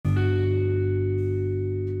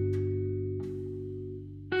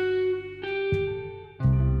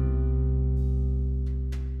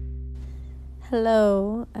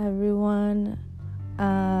Hello, everyone.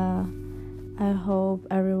 I hope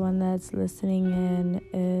everyone that's listening in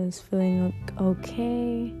is feeling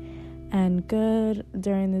okay and good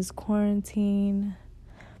during this quarantine.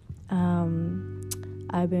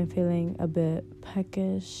 I've been feeling a bit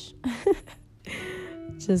peckish.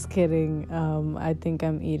 Just kidding. I think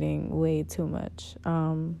I'm eating way too much.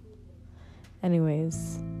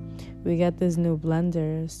 Anyways, we got this new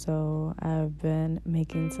blender, so I've been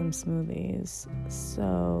making some smoothies.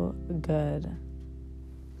 So good.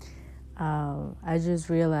 I just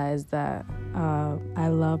realized that I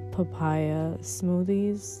love papaya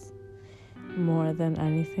smoothies more than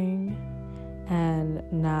anything. And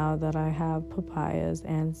now that I have papayas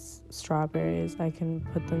and strawberries, I can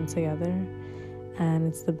put them together. And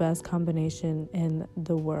it's the best combination in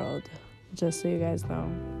the world, just so you guys know.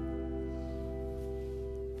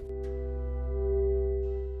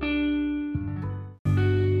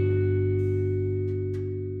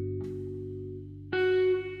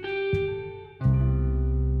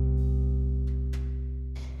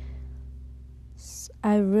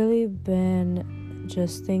 I've really been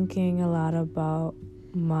just thinking a lot about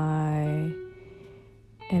my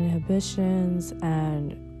inhibitions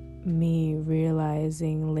and me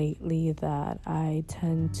realizing lately that I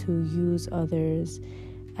tend to use others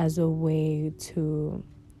as a way to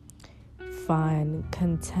find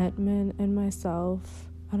contentment in myself.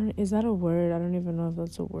 Is that a word? I don't even know if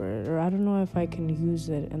that's a word, or I don't know if I can use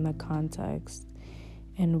it in the context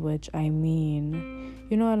in which I mean,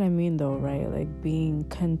 you know what I mean though, right? Like being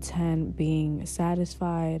content, being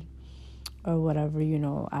satisfied, or whatever,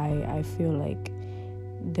 I feel like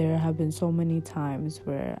there have been so many times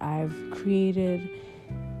where I've created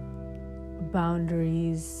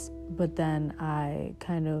boundaries, but then I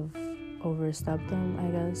kind of overstep them, I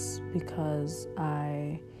guess, because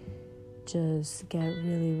I just get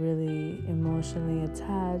really, really emotionally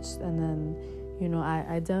attached. And then,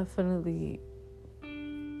 I definitely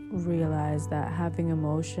realize that having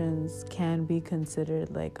emotions can be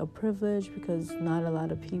considered like a privilege, because not a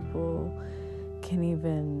lot of people can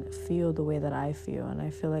even feel the way that I feel, and I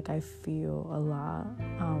feel like I feel a lot.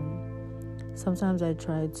 Sometimes I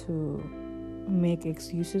try to make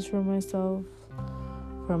excuses for myself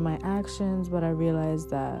for my actions, but I realize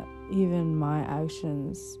that even my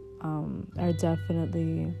actions are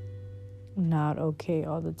definitely not okay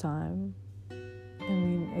all the time. I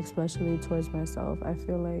mean, especially towards myself. I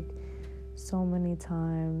feel like so many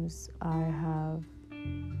times I have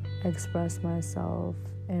expressed myself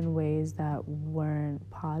in ways that weren't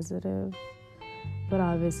positive. But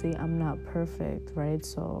obviously, I'm not perfect, right?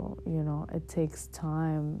 So, it takes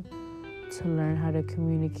time to learn how to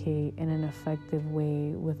communicate in an effective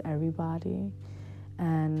way with everybody.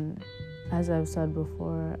 And as I've said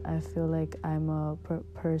before, I feel like I'm a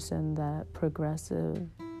person that progressive.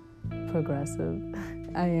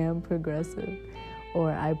 I am progressive,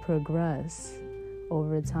 or I progress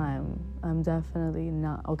over time. I'm definitely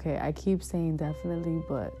not, okay, I keep saying definitely,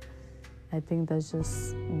 but I think that's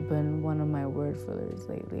just been one of my word fillers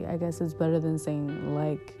lately. I guess it's better than saying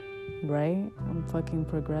like, right? I'm fucking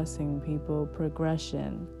progressing, people.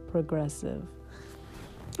 Progressive.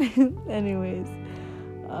 Anyways,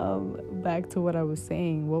 back to what I was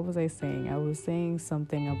saying. What was I saying? I was saying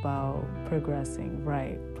something about progressing,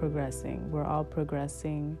 right? Progressing. We're all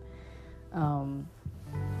progressing. And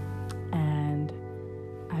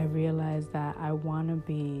I realized that I want to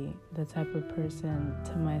be the type of person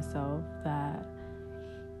to myself that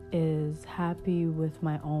is happy with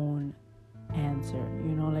my own answer.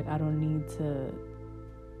 Like I don't need to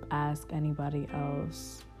ask anybody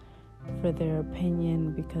else for their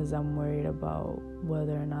opinion because I'm worried about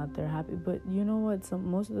whether or not they're happy. But you know what?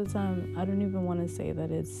 Most of the time, I don't even want to say that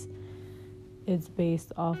it's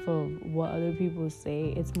based off of what other people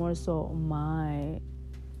say. It's more so my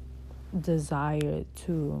desire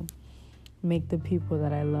to make the people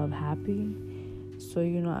that I love happy. So,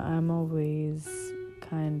 I'm always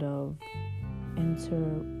kind of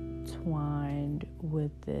intertwined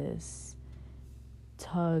with this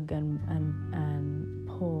tug and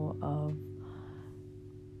pull of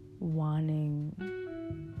wanting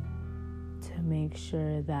to make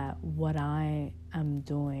sure that what I am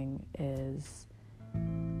doing is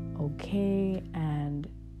okay, and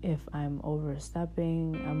if I'm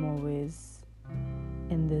overstepping, I'm always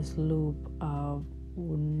in this loop of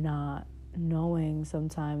not knowing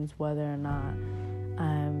sometimes whether or not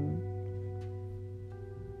I'm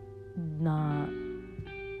not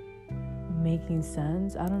making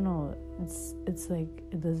sense. I don't know. It's like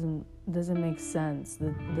it doesn't make sense.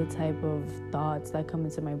 The type of thoughts that come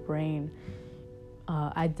into my brain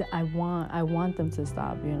I want them to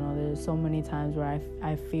stop. There's so many times where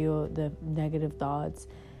I feel the negative thoughts,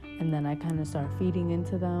 and then I kind of start feeding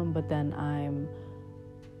into them, but then I'm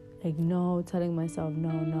like, no, telling myself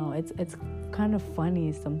no. It's kind of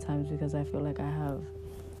funny sometimes, because I feel like I have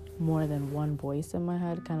more than one voice in my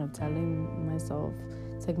head kind of telling myself.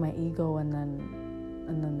 It's like my ego, and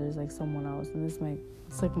then there's like someone else, and it's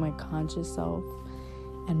like my conscious self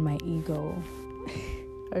and my ego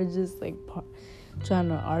are just like trying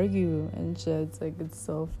to argue and shit. It's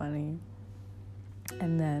so funny.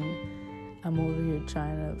 And then I'm over here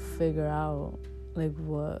trying to figure out like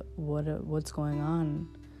what's going on.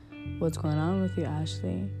 What's going on with you,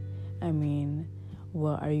 Ashley? I mean,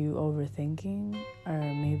 what are you overthinking? Or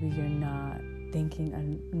maybe you're not thinking,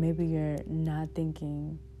 and maybe you're not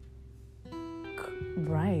thinking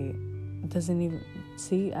right. It doesn't even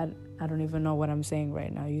see. I don't even know what I'm saying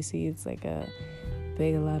right now. You see, it's like a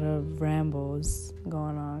big lot of rambles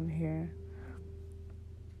going on here.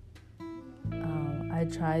 I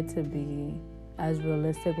try to be as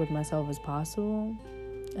realistic with myself as possible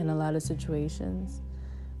in a lot of situations,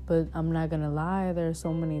 but I'm not gonna lie, there are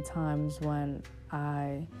so many times when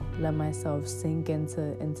I let myself sink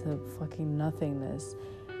into fucking nothingness,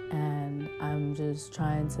 and I'm just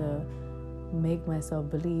trying to make myself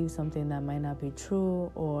believe something that might not be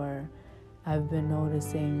true. Or I've been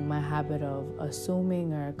noticing my habit of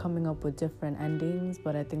assuming or coming up with different endings,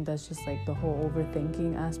 but I think that's just like the whole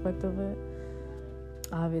overthinking aspect of it.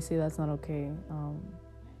 Obviously that's not okay,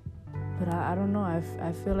 but I don't know,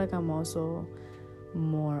 I feel like I'm also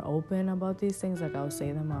more open about these things. Like, I'll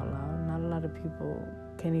say them out loud. Not a lot of people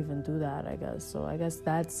can even do that, I guess. So I guess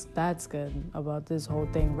that's good about this whole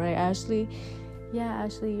thing, right, Ashley? Yeah,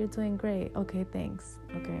 Ashley, you're doing great. Okay, thanks.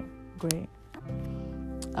 Okay, great.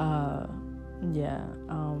 Yeah.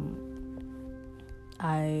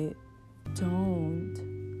 I don't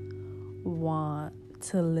want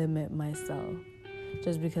to limit myself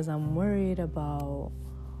just because I'm worried about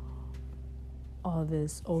all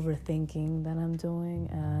this overthinking that I'm doing,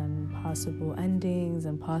 and possible endings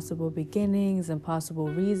and possible beginnings and possible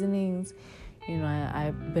reasonings.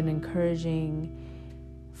 I've been encouraging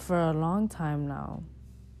for a long time now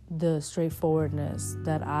the straightforwardness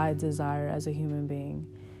that I desire as a human being,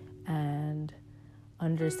 and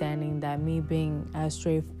understanding that me being as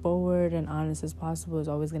straightforward and honest as possible is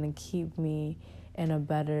always going to keep me in a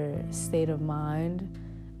better state of mind,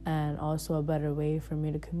 and also a better way for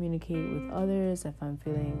me to communicate with others if I'm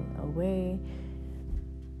feeling a way.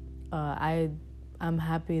 I'm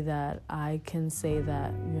happy that I can say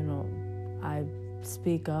that, I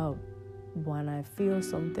speak up when I feel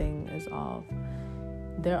something is off.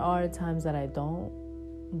 There are times that I don't,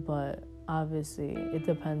 but obviously it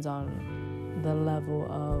depends on the level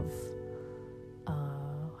of,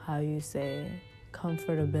 how you say,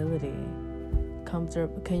 comfortability.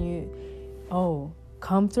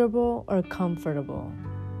 Comfortable or comfortable?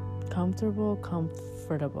 Comfortable.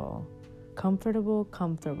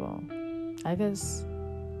 I guess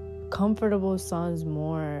comfortable sounds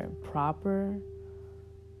more proper,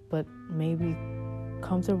 but maybe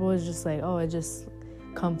comfortable is just like, it's just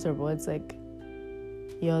comfortable. It's like,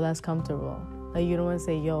 yo, that's comfortable. Like, you don't want to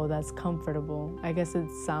say, yo, that's comfortable. I guess it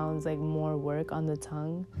sounds like more work on the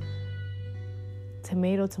tongue.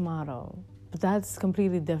 Tomato. But that's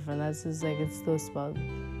completely different. That's just like, it's still spelled.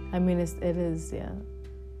 I mean, it is, yeah.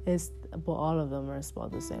 But all of them are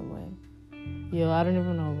spelled the same way. Yo, I don't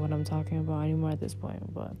even know what I'm talking about anymore at this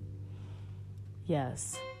point, but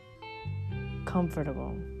yes.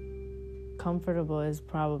 Comfortable. Comfortable is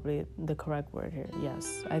probably the correct word here.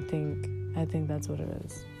 Yes, I think that's what it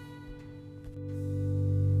is.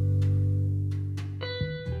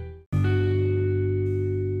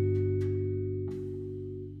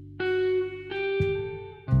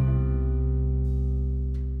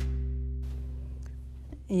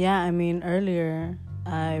 Yeah, I mean, earlier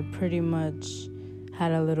I pretty much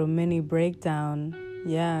had a little mini breakdown.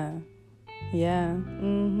 Yeah.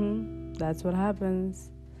 That's what happens.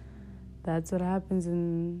 That's what happens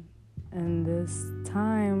in this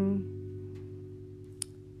time.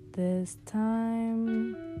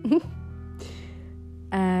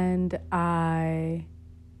 And I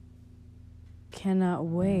cannot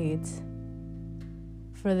wait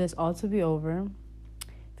for this all to be over.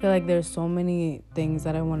 I feel like there's so many things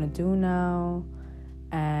that I want to do now,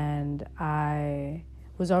 and I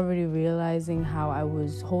was already realizing how I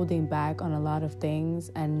was holding back on a lot of things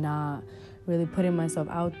and not really putting myself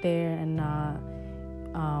out there, and not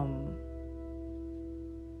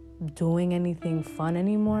doing anything fun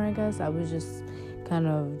anymore, I guess. I was just kind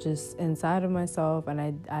of just inside of myself, and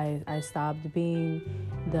I stopped being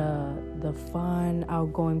the fun,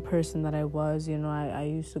 outgoing person that I was. I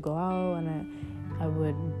used to go out and I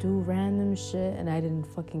would do random shit, and I didn't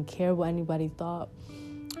fucking care what anybody thought.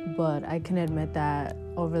 But I can admit that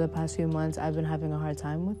over the past few months, I've been having a hard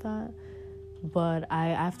time with that. But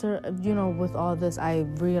after with all this, I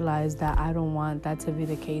realized that I don't want that to be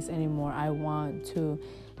the case anymore. I want to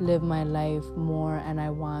live my life more, and I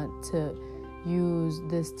want to use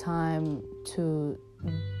this time to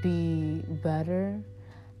be better,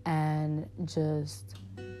 and just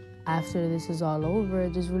after this is all over,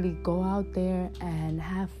 just really go out there and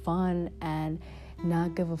have fun and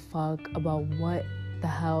not give a fuck about what the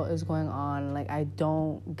hell is going on. Like, I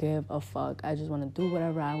don't give a fuck. I just want to do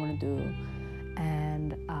whatever I want to do,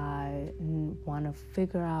 and I want to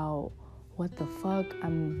figure out what the fuck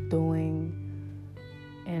I'm doing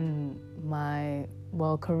in my,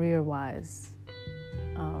 career-wise.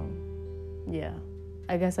 Yeah.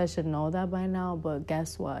 I guess I should know that by now, but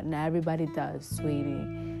guess what? Not everybody does,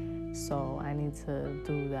 sweetie. So I need to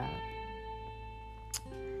do that.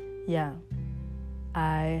 Yeah.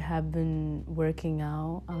 I have been working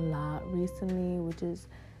out a lot recently, which is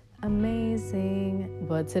amazing.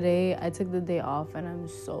 But today I took the day off and I'm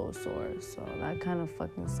so sore. So that kind of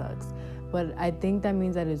fucking sucks. But I think that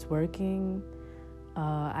means that it's working.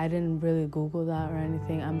 I didn't really Google that or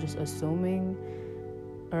anything. I'm just assuming.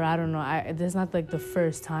 Or I don't know. This is not like the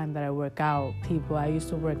first time that I work out, people. I used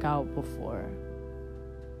to work out before.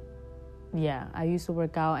 Yeah, I used to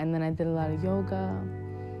work out, and then I did a lot of yoga.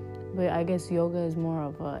 But I guess yoga is more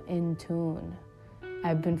of a in tune.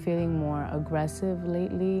 I've been feeling more aggressive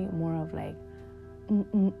lately, more of like,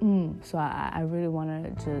 So I really want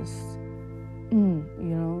to just,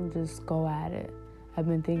 just go at it. I've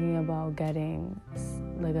been thinking about getting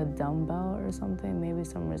like a dumbbell or something, maybe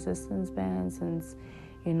some resistance bands, since,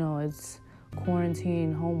 it's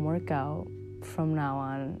quarantine home workout from now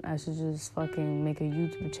on. I should just fucking make a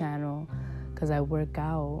YouTube channel because I work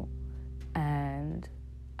out and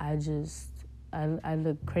I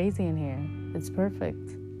look crazy in here. It's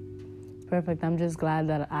perfect. Perfect. I'm just glad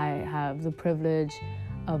that I have the privilege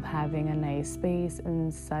of having a nice space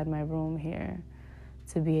inside my room here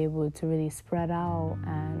to be able to really spread out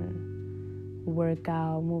and work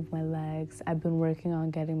out, move my legs. I've been working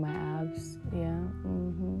on getting my abs.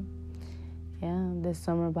 Yeah, this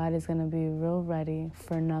summer body's gonna be real ready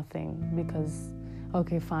for nothing because,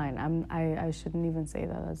 okay, fine. I shouldn't even say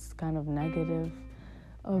that. That's kind of negative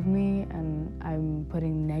of me, and I'm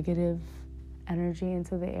putting negative energy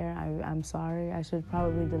into the air. I'm sorry. I should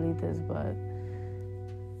probably delete this, but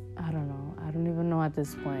I don't know. I don't even know at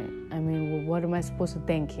this point. I mean, what am I supposed to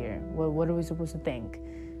think here? What are we supposed to think?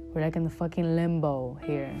 We're like in the fucking limbo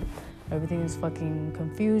here. Everything is fucking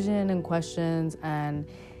confusion and questions and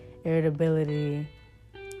irritability.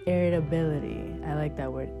 I like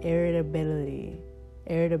that word. Irritability.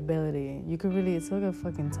 You could really, it's like a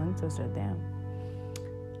fucking tongue twister, damn.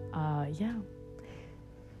 Yeah.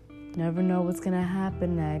 Never know what's gonna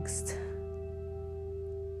happen next.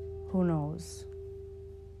 Who knows?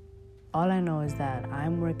 All I know is that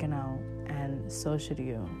I'm working out, and so should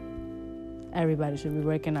you. Everybody should be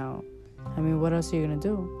working out. I mean, what else are you gonna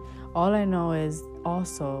do? All I know is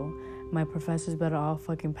also my professors better all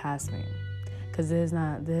fucking pass me, because this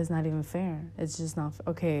is not even fair. It's just not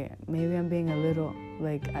okay. Maybe I'm being a little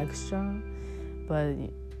like extra, but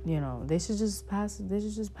they should just pass. They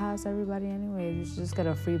should just pass everybody anyway. You should just get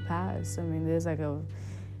a free pass. I mean, there's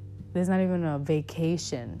not even a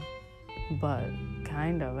vacation, but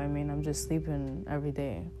kind of. I mean, I'm just sleeping every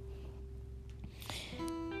day.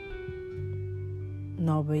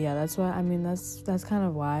 No, but yeah, that's why. I mean, that's kind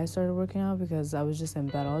of why I started working out, because I was just in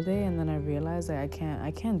bed all day, and then I realized like I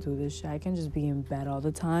can't do this shit. I can't just be in bed all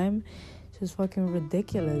the time. It's just fucking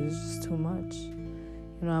ridiculous. It's just too much.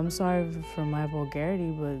 I'm sorry for my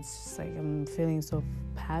vulgarity, but it's just like I'm feeling so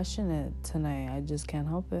passionate tonight. I just can't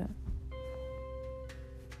help it.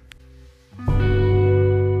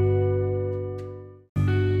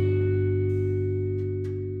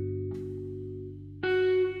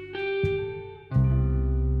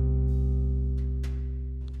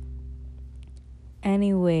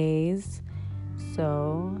 Anyways,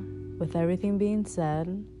 so with everything being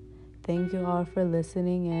said, thank you all for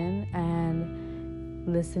listening in and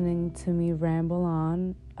listening to me ramble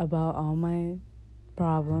on about all my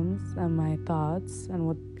problems and my thoughts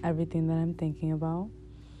and everything that I'm thinking about.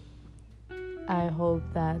 I hope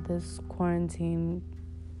that this quarantine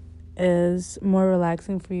is more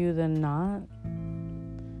relaxing for you than not.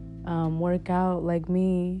 Work out like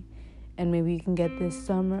me and maybe you can get this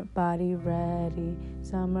summer body ready.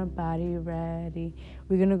 Summer body ready.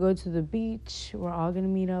 We're gonna go to the beach. We're all gonna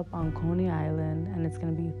meet up on Coney Island, and it's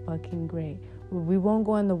gonna be fucking great. We won't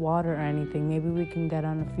go in the water or anything. Maybe we can get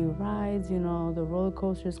on a few rides. The roller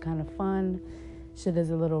coaster is kind of fun. Shit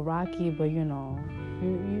is a little rocky, but y'all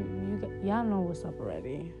know what's up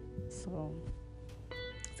already. So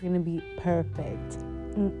it's gonna be perfect.